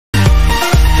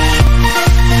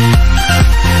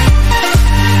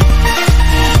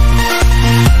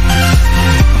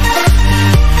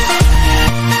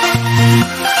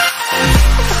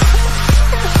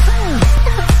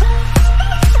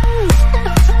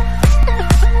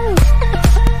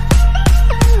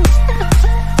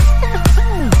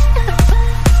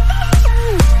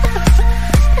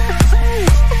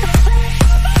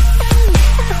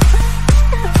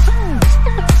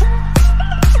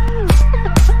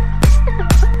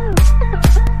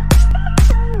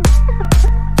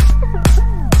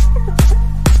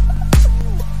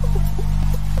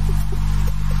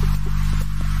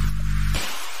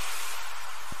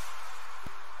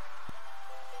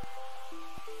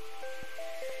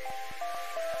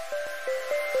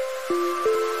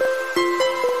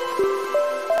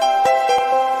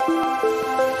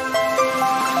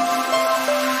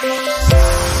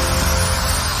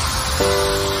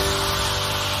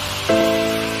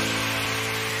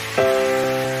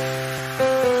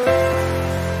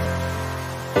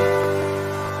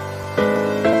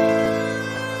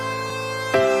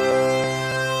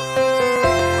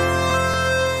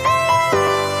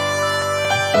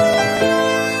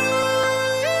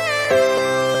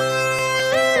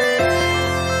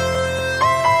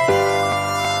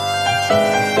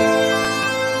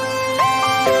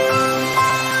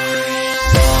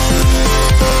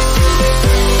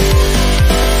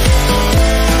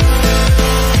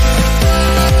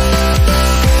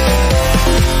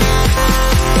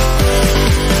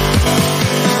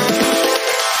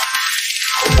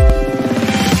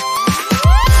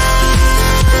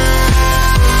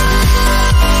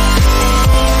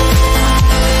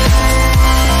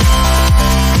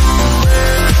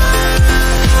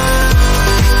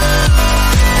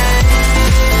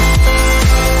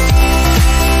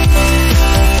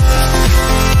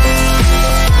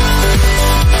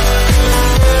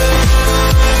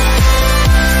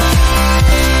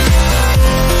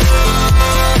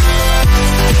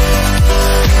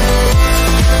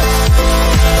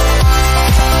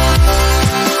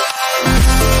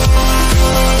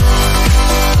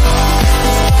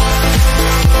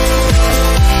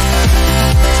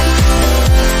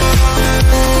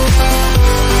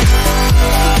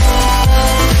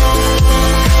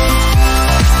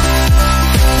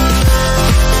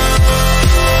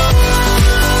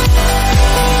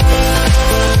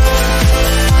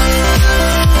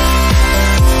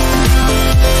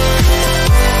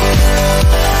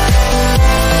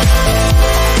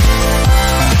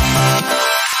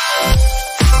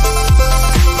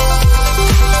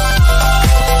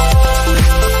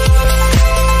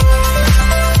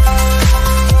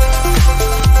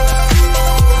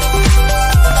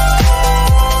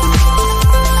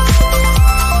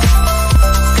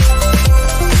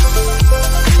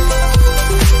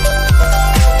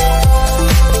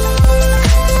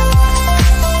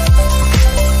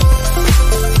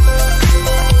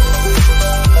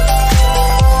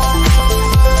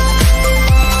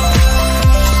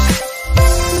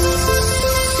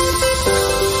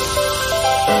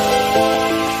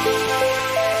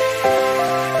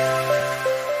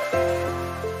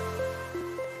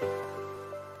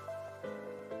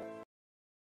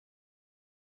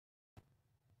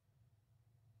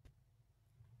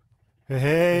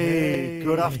Hey,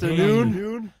 good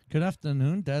afternoon. Good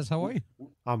afternoon, Des. How are you?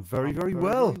 I'm very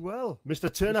well.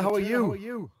 Mr. Turner, how are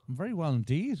you? I'm very well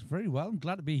indeed. Very well. I'm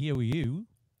glad to be here with you.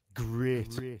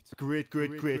 Great.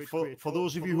 For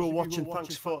those of you who are watching,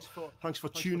 thanks for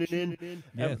tuning in.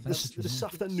 Yeah, This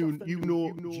afternoon,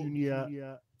 Junior,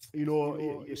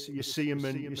 you see him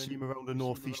around the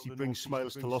northeast. He brings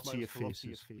smiles to lots of your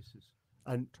faces.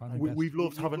 And we've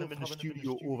loved having him in the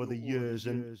studio over the years,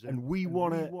 and we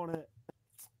wanted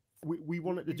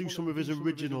to do some of his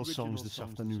original songs this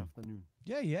afternoon.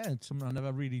 Yeah, it's something I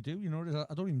never really do.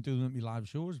 I don't even do them at my live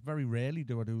shows. Very rarely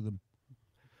do I do them.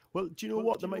 Well, do you know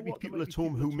what? There might be people at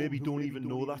home who maybe don't even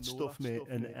know that stuff, mate.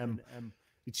 And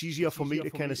it's easier for me to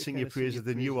kind of sing your praises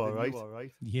than you are,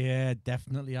 right? Yeah,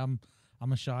 definitely. I'm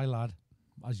a shy lad,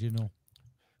 as you know.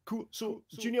 Cool. So,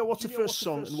 Junior, what's the first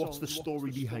song and what's the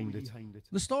story behind it?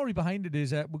 The story behind it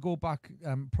is we go back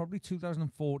probably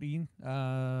 2014.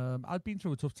 I'd been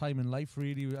through a tough time in life,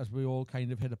 really, as we all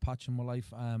kind of hit a patch in my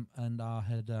life, and I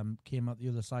had came out the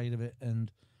other side of it. And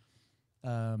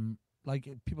like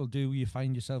people do, you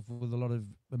find yourself with a lot of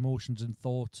emotions and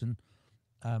thoughts. And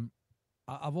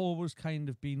I've always kind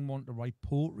of been wanting to write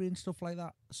poetry and stuff like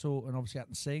that. So, and obviously I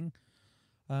can sing.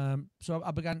 So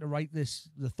I began to write the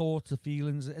thoughts, the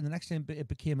feelings, and the next thing it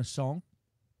became a song,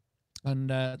 and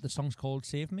the song's called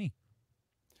 "Save Me."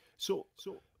 So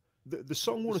the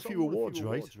song won a few awards,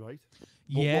 right?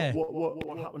 Yeah.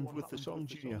 What happened with the song,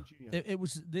 Junior?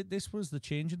 This was the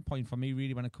changing point for me,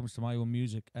 really, when it comes to my own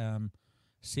music.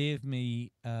 "Save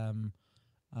Me." It's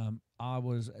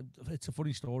a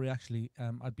funny story, actually.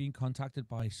 I'd been contacted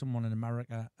by someone in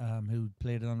America who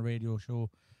played it on a radio show.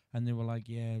 And they were like,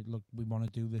 yeah, look, we want to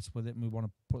do this with it, and we want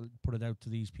to put it out to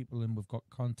these people, and we've got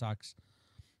contacts.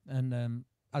 And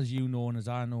as you know, and as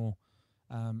I know,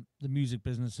 the music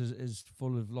business is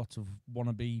full of lots of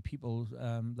wannabe people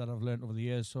that I've learned over the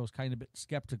years. So I was kind of a bit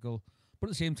skeptical. But at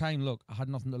the same time, look, I had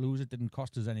nothing to lose. It didn't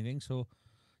cost us anything. So,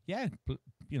 yeah,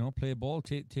 play a ball,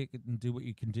 take it and do what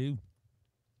you can do.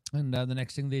 And the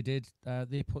next thing they did,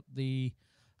 they put the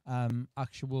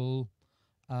actual...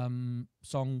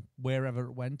 song wherever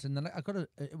it went, and then I got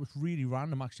it was really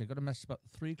random, actually. I got a message about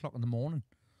 3 o'clock in the morning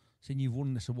saying you've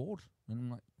won this award, and I'm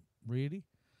like, really?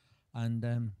 And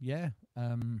it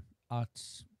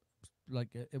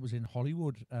was in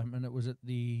Hollywood, and it was at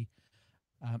the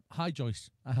hi Joyce,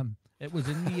 it was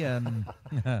in the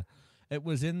it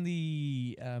was in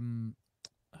the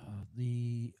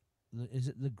is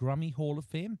it the Grammy Hall of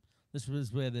Fame? This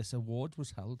was where this award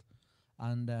was held,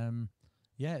 and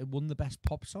yeah, it won the best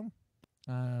pop song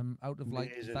out of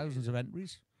like thousands of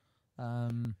entries.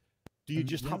 Do you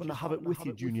just happen to have it with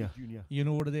you, Junior? You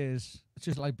know what it is? It's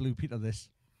just like Blue Peter, this.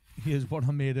 Here's what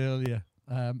I made earlier.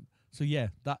 So yeah,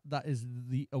 that is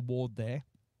the award there.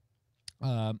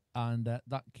 And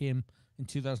that came in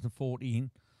 2014.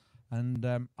 And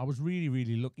I was really,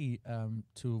 really lucky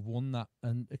to have won that.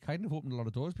 And it kind of opened a lot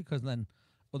of doors, because then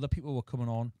other people were coming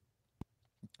on.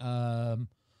 And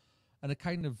it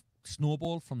kind of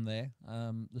snowballed from there.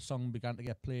 The song began to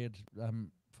get played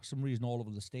for some reason all over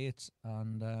the States,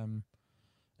 and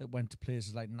it went to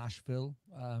places like Nashville.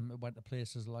 It went to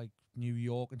places like New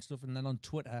York and stuff. And then on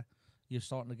Twitter, you're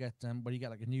starting to get where you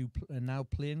get like a new now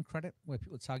playing credit, where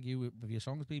people tag you with your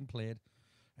songs being played,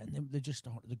 and then they just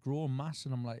started to grow en masse.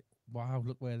 And I'm like, wow,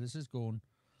 look where this is going.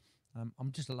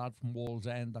 I'm just a lad from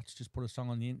Wallsend that's just put a song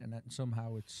on the internet, and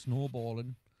somehow it's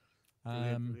snowballing.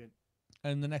 Brilliant.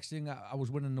 And the next thing, I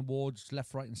was winning awards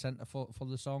left, right, and centre for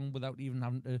the song without even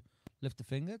having to lift a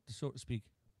finger, so to speak.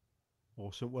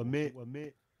 Awesome. Well, mate,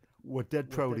 we're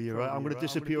dead proud of you, right? I'm going to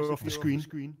disappear off the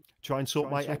screen, try and sort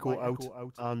my echo out,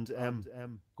 and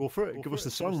go for it. Give us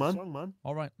the song, man.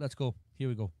 All right, let's go. Here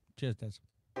we go. Cheers, Des.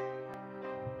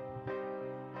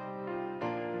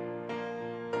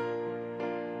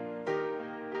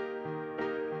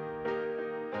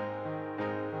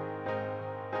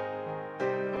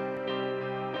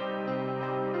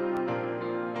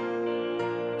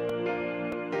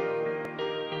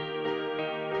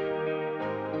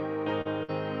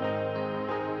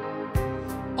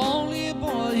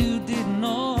 You didn't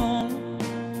know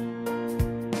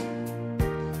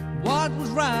what was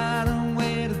right and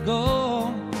where to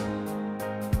go.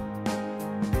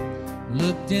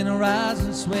 Looked in her eyes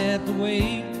and swept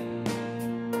away.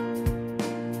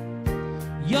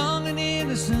 Young and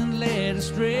innocent, led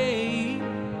astray.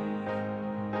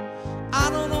 I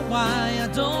don't know why, I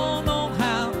don't know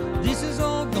how this is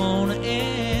all gonna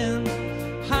end.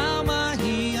 How am I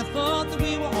here? I thought that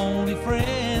we were only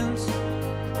friends.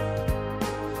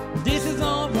 This is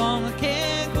all wrong, I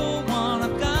can't go on,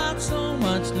 I've got so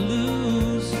much to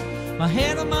lose. My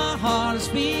head and my heart are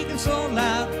speaking so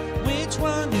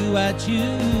who I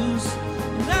choose.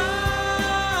 And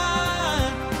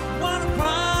I wanna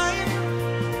cry.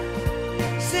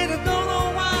 Said I don't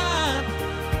know why.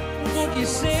 Won't you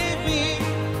save me?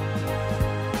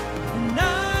 And I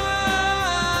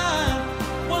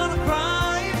wanna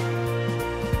cry.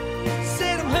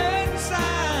 Said I'm hurt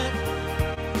inside,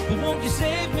 but won't you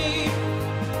save me?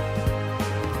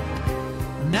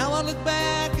 Now I look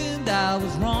back and I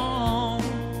was wrong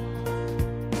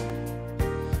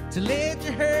to let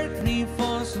you hurt me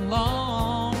for so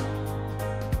long.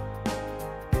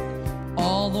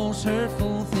 All those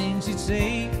hurtful things you'd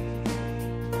say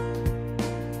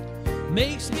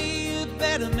makes me a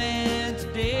better man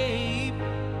today.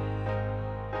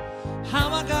 How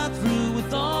I got through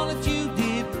with all that you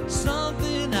did,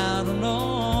 something I don't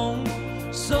know.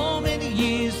 So many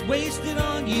years wasted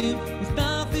on you with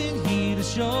nothing here to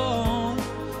show.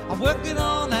 I worked it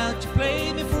all out, you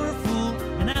played me for a fool,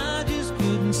 and I just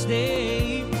couldn't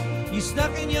stay. You're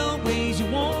stuck in your ways, you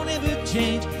won't ever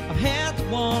change. I've had to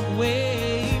walk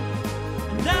away.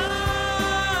 And I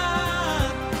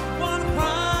wanna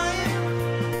cry.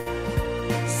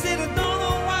 Said I don't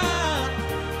know why.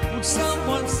 Would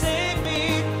someone save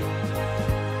me?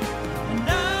 And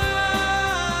I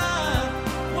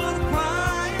wanna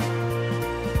cry.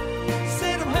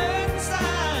 Said I'm hurt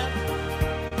inside.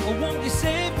 Oh, won't you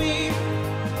save me?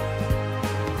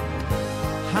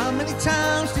 How many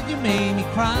times did you make me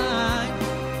cry?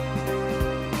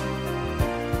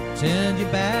 Turned your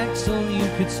back so you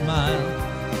could smile.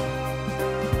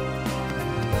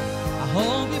 I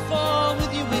hope you fall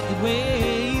with your wicked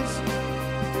ways.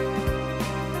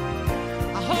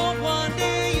 I hope one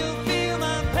day you'll feel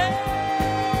my pain.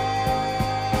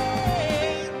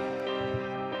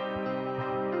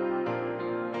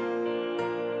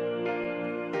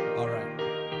 All right,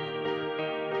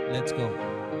 let's go.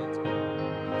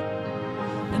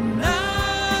 And I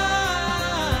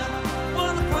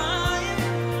wanna cry.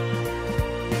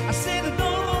 I said I don't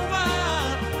know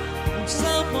why. Will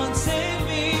someone save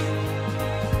me?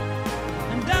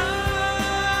 And I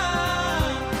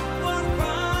wanna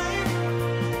cry.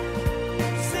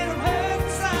 Said I'm hurt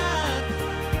inside.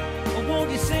 Oh, won't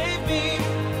you save me?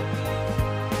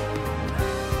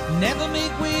 Never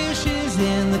make wishes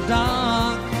in the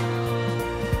dark.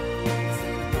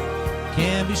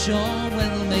 Can't be sure when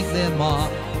they'll make their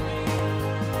mark.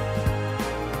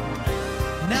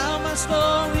 Now my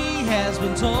story has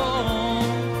been told.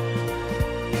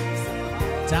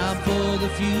 Time for the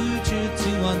future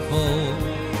to unfold.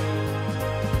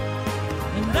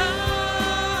 And I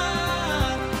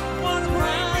wanna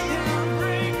cry.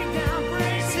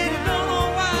 Said I don't know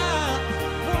why.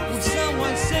 Will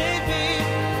someone save me?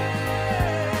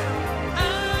 I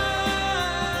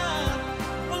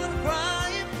wanna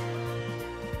cry.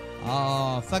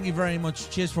 Oh, thank you very much.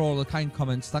 Cheers for all the kind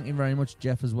comments. Thank you very much,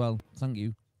 Jeff, as well. Thank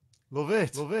you. Love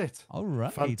it. Love it. All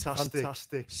right.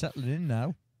 Fantastic. Settling in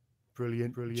now.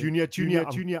 Brilliant. Junior,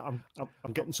 I'm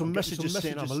getting some messages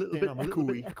saying I'm a little bit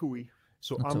echoey.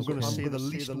 So That's I'm going to okay. say the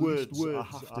least words I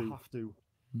have to.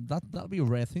 That'll be a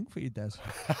rare thing for you, Des.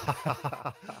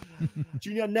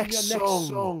 Junior, next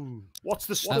song. What's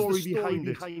the story behind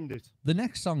it? The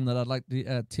next song that I'd like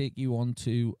to take you on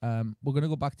to, we're going to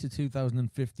go back to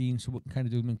 2015, so we can kind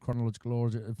of do them in chronological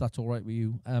order, if that's all right with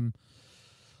you.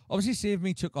 Obviously, Save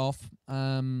Me took off,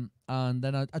 and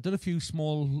then I did a few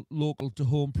small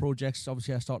local-to-home projects.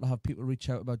 Obviously, I started to have people reach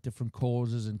out about different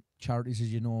causes and charities,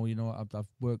 as you know. I've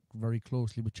worked very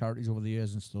closely with charities over the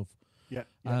years and stuff. Yeah.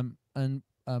 And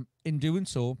in doing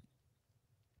so,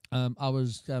 I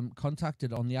was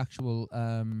contacted on the actual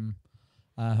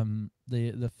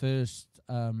the first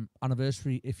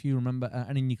anniversary, if you remember,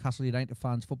 any Newcastle United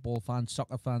fans, football fans,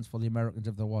 soccer fans, for the Americans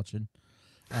if they're watching.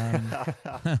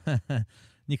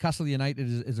 Newcastle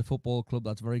United is a football club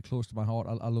that's very close to my heart.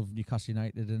 I love Newcastle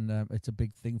United, and it's a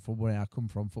big thing from where I come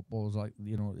from. Football is like,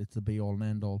 it's the be all and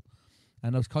end all.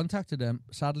 And I was contacted,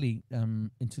 sadly, in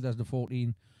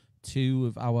 2014, two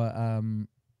of our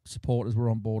supporters were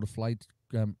on board a flight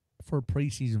for a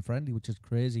pre-season friendly, which is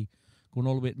crazy, going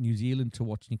all the way to New Zealand to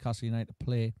watch Newcastle United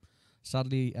play.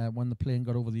 Sadly, when the plane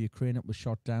got over the Ukraine, it was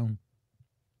shot down,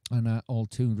 and all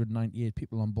 298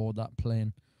 people on board that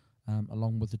plane,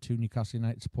 along with the two Newcastle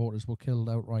United supporters, were killed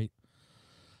outright.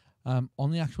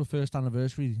 On the actual first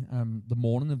anniversary, the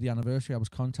morning of the anniversary, I was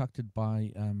contacted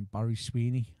by Barry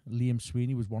Sweeney. Liam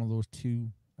Sweeney was one of those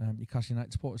two Newcastle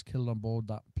United supporters killed on board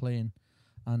that plane,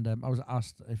 and I was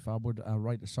asked if I would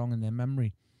write a song in their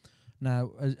memory.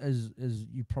 Now, as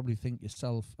you probably think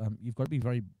yourself, you've got to be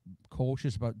very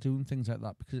cautious about doing things like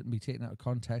that, because it can be taken out of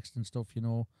context and stuff,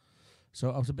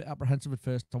 So I was a bit apprehensive at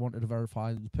first. I wanted to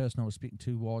verify that the person I was speaking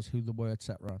to was who they were,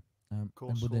 etc. And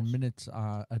within minutes,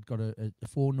 I'd got a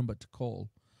phone number to call,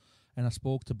 and I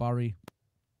spoke to Barry.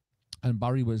 And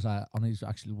Barry was on his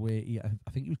actual way.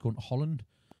 I think he was going to Holland,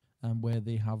 where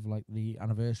they have like the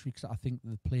anniversary. Cause I think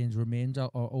the plane's remains are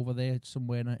over there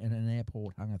somewhere in an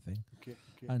airport hangar thing. Okay.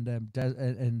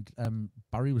 And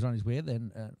Barry was on his way.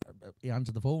 Then he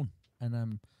answered the phone,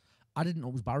 and I didn't know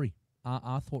it was Barry.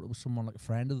 I thought it was someone like a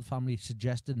friend of the family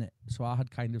suggesting it. So I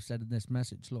had kind of said in this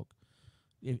message, look,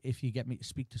 if you get me to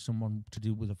speak to someone to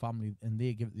do with a family and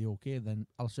they give it the okay, then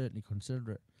I'll certainly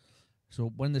consider it.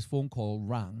 So when this phone call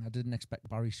rang, I didn't expect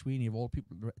Barry Sweeney, of all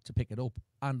people, to pick it up,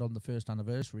 and on the first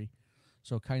anniversary.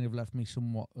 So it kind of left me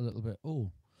somewhat a little bit,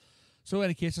 So in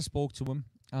any case, I spoke to him,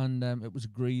 and it was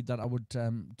agreed that I would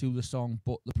do the song.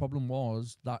 But the problem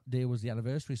was that day was the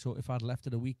anniversary. So if I'd left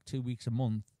it a week, 2 weeks, a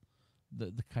month,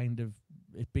 the kind of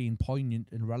it being poignant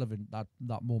and relevant, that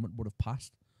moment would have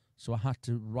passed. So I had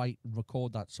to write and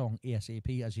record that song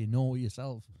ASAP, as you know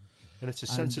yourself. And it's a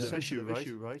sensitive issue,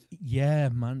 right? Yeah,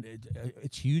 man,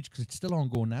 it's huge because it's still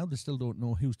ongoing now. They still don't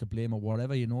know who's to blame or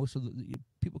whatever, so that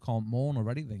people can't mourn or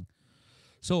anything.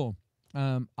 So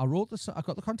I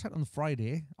got the contact on the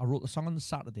Friday. I wrote the song on the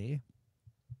Saturday.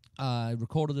 I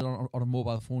recorded it on a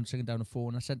mobile phone, singing down the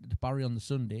phone. I sent it to Barry on the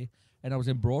Sunday, and I was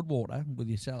in Broadwater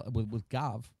with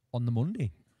Gav on the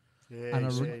Monday. Yeah,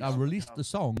 and I released the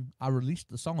song. I released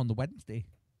the song on the Wednesday.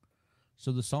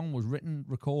 So the song was written,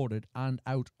 recorded, and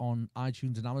out on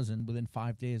iTunes and Amazon within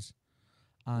 5 days.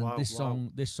 And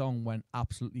this song went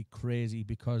absolutely crazy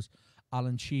because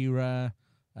Alan Shearer,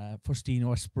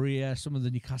 Faustino Asprilla, some of the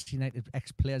Newcastle United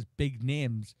ex-players, big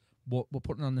names, were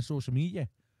putting on the social media.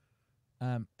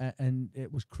 And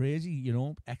it was crazy,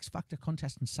 X Factor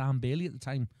contestant Sam Bailey at the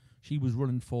time, she was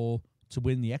running to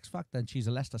win the X Factor, and she's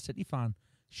a Leicester City fan.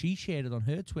 She shared it on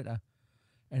her Twitter,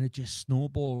 and it just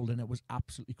snowballed, and it was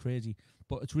absolutely crazy.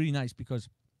 But it's really nice because,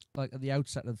 like, at the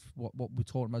outset of what we're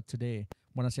talking about today,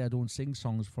 when I say I don't sing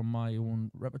songs from my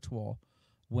own repertoire,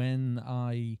 when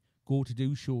I go to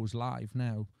do shows live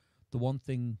now, the one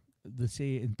thing they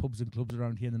say in pubs and clubs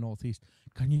around here in the Northeast,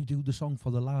 can you do the song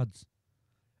for the lads?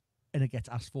 And it gets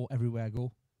asked for everywhere I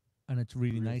go. And it's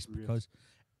really nice because...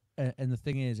 and the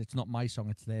thing is, it's not my song,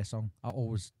 it's their song.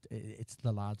 It's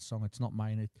the lads' song, it's not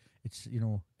mine. It's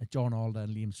John Alder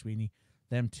and Liam Sweeney.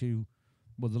 Them two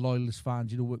were the loyalist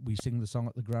fans. We sing the song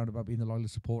at the ground about being the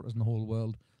loyalist supporters in the whole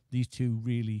world. These two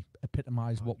really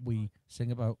epitomise what we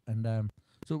sing about. And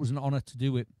so it was an honour to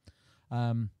do it.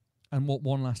 And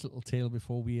one last little tale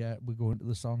before we go into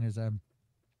the song is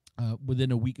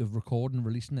within a week of recording and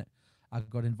releasing it, I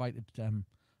got invited...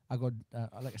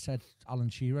 like I said, Alan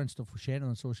Shearer and stuff was sharing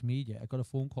on social media. I got a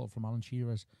phone call from Alan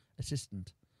Shearer's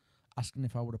assistant asking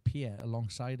if I would appear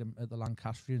alongside him at the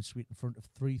Lancastrian suite in front of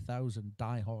 3,000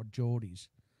 diehard Geordies,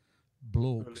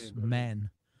 blokes, men,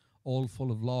 all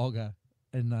full of lager.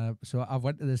 And so I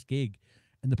went to this gig,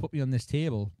 and they put me on this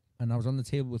table, and I was on the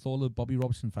table with all the Bobby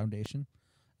Robson Foundation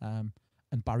and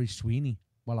Barry Sweeney.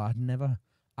 Well, I'd never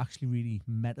actually really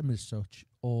met him as such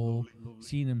or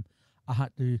seen him. I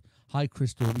had to... Hi,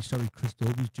 Chris Dobie. Sorry, Chris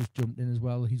Dobie's just jumped in as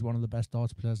well. He's one of the best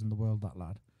darts players in the world, that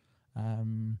lad.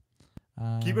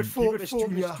 Keep it focused,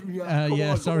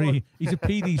 yeah, sorry. He's a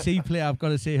PDC player. I've got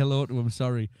to say hello to him.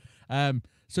 Sorry.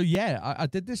 So, yeah, I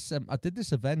did this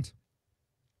event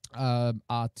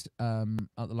at the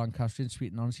Lancastrian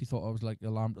suite, and honestly thought I was like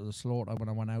the lamb to the slaughter when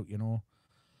I went out,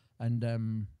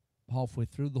 And halfway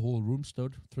through, the whole room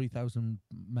stood, 3,000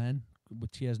 men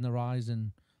with tears in their eyes,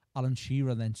 and Alan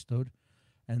Shearer then stood.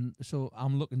 And so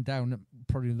I'm looking down at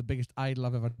probably the biggest idol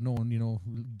I've ever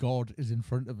known, God is in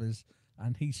front of us,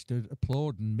 and he stood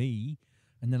applauding me.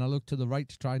 And then I looked to the right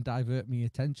to try and divert me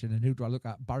attention, and who do I look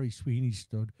at? Barry Sweeney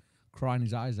stood crying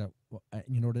his eyes out.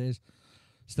 You know what it is?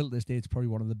 Still to this day, it's probably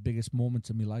one of the biggest moments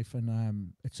in my life,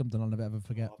 and it's something I'll never ever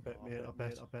forget. I bet,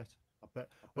 mate, I bet.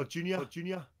 Well, Junior,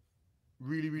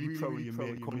 really proud of you,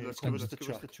 mate. Come here, let's give us the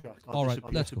track. All right,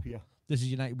 let's go. This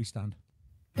is United We Stand.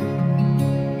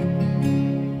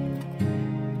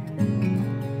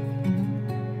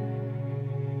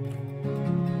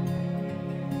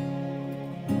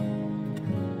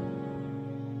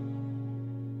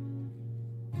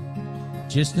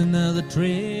 Just another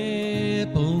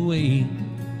trip away.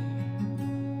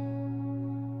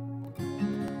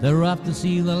 They're off to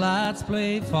see the lights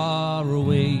play far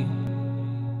away.